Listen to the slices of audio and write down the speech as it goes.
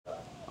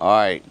All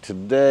right,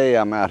 today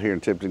I'm out here in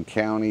Tipton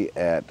County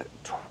at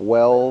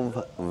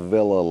 12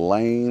 Villa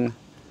Lane,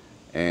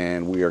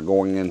 and we are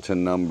going into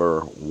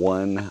number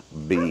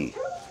 1B.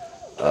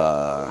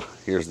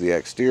 Here's the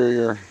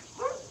exterior, a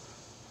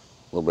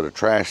little bit of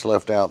trash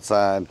left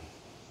outside.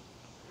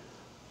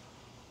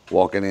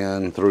 Walking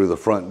in through the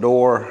front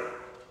door.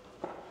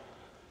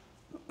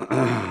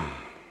 There's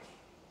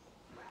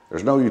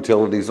no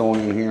utilities on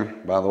in here,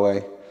 by the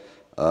way,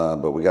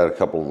 but we got a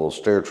couple of little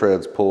stair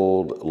treads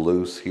pulled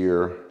loose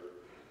here.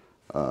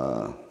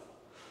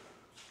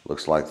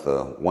 Looks like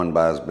the one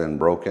by has been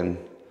broken.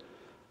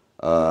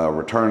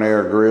 Return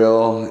air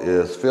grill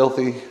is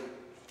filthy.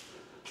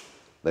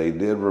 They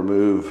did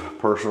remove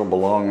personal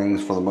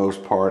belongings for the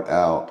most part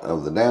out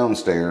of the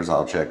downstairs.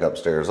 I'll check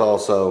upstairs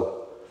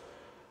also.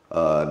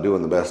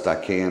 Doing the best I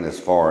can as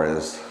far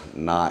as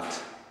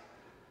not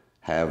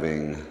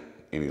having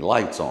any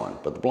lights on,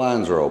 but the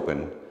blinds are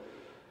open.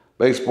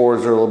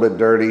 Baseboards are a little bit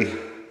dirty.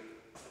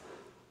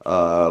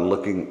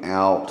 Looking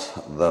out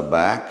the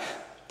back,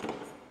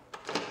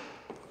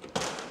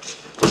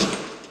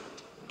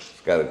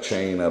 it's got a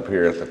chain up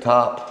here at the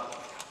top.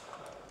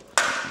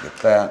 Get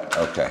that,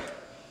 okay.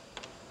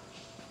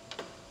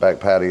 Back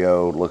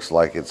patio looks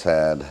like it's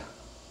had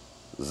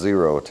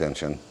zero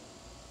attention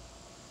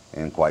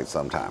in quite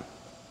some time.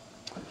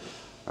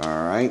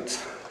 All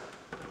right,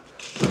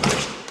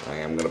 I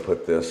am gonna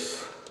put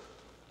this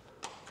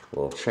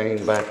little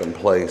chain back in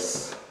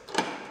place,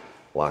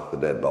 lock the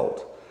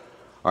deadbolt.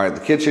 All right,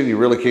 the kitchen you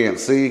really can't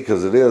see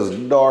because it is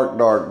dark,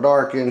 dark,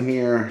 dark in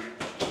here.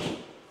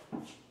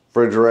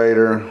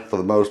 Refrigerator, for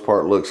the most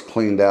part, looks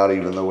cleaned out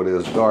even though it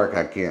is dark.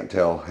 I can't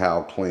tell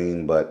how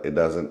clean, but it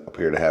doesn't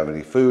appear to have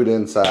any food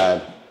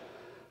inside.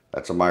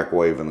 That's a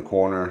microwave in the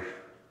corner.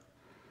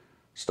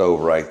 Stove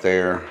right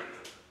there.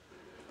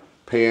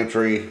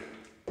 Pantry.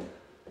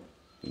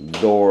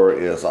 Door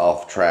is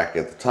off track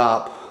at the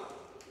top.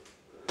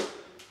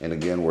 And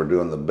again, we're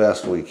doing the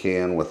best we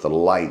can with the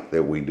light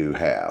that we do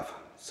have.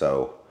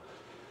 So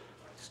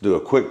let's do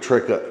a quick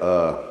quick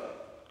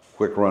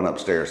run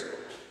upstairs.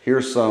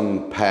 Here's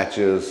some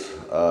patches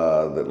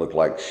that look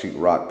like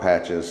sheetrock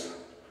patches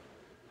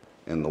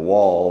in the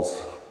walls.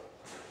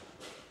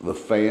 The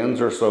fans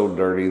are so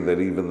dirty that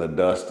even the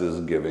dust is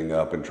giving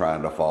up and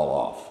trying to fall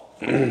off.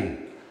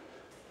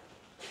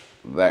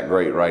 That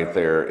grate right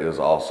there is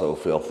also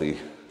filthy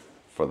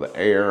for the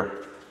air.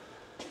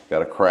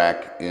 Got a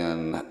crack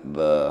in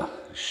the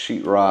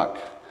sheetrock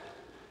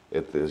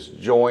at this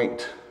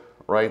joint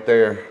right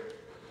there.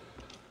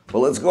 But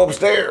let's go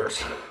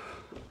upstairs.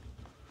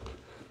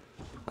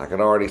 I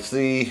can already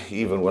see,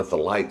 even with the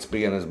lights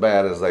being as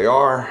bad as they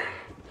are,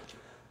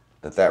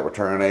 that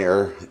return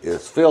air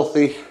is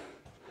filthy.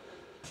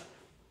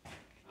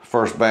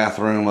 First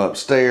bathroom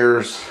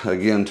upstairs,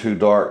 again too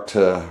dark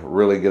to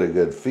really get a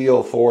good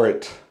feel for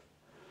it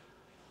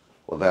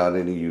without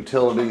any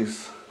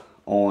utilities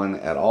on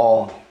at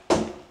all.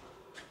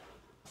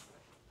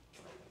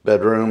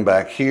 Bedroom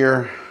back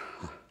here.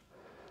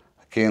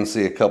 I can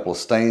see a couple of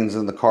stains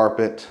in the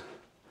carpet.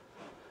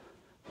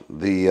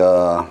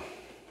 The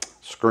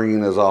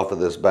screen is off of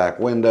this back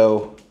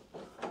window.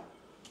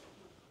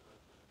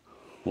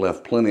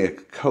 Left plenty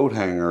of coat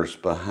hangers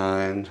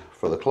behind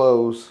for the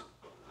clothes.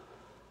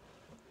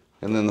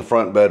 And then the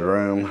front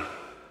bedroom,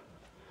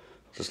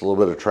 just a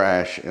little bit of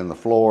trash in the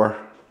floor.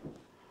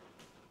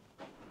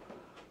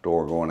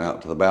 Door going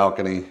out to the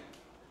balcony.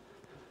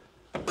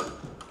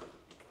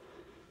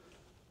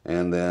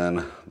 And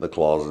then the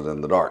closet in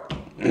the dark.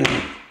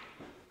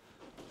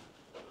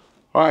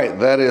 All right,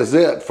 that is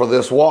it for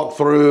this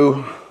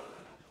walkthrough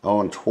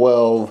on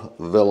 12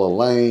 Villa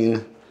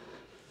Lane,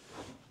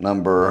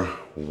 number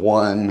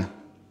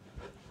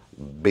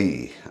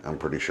 1B, I'm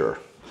pretty sure.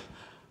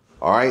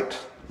 All right,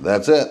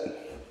 that's it.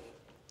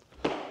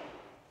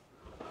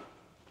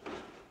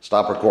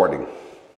 Stop recording.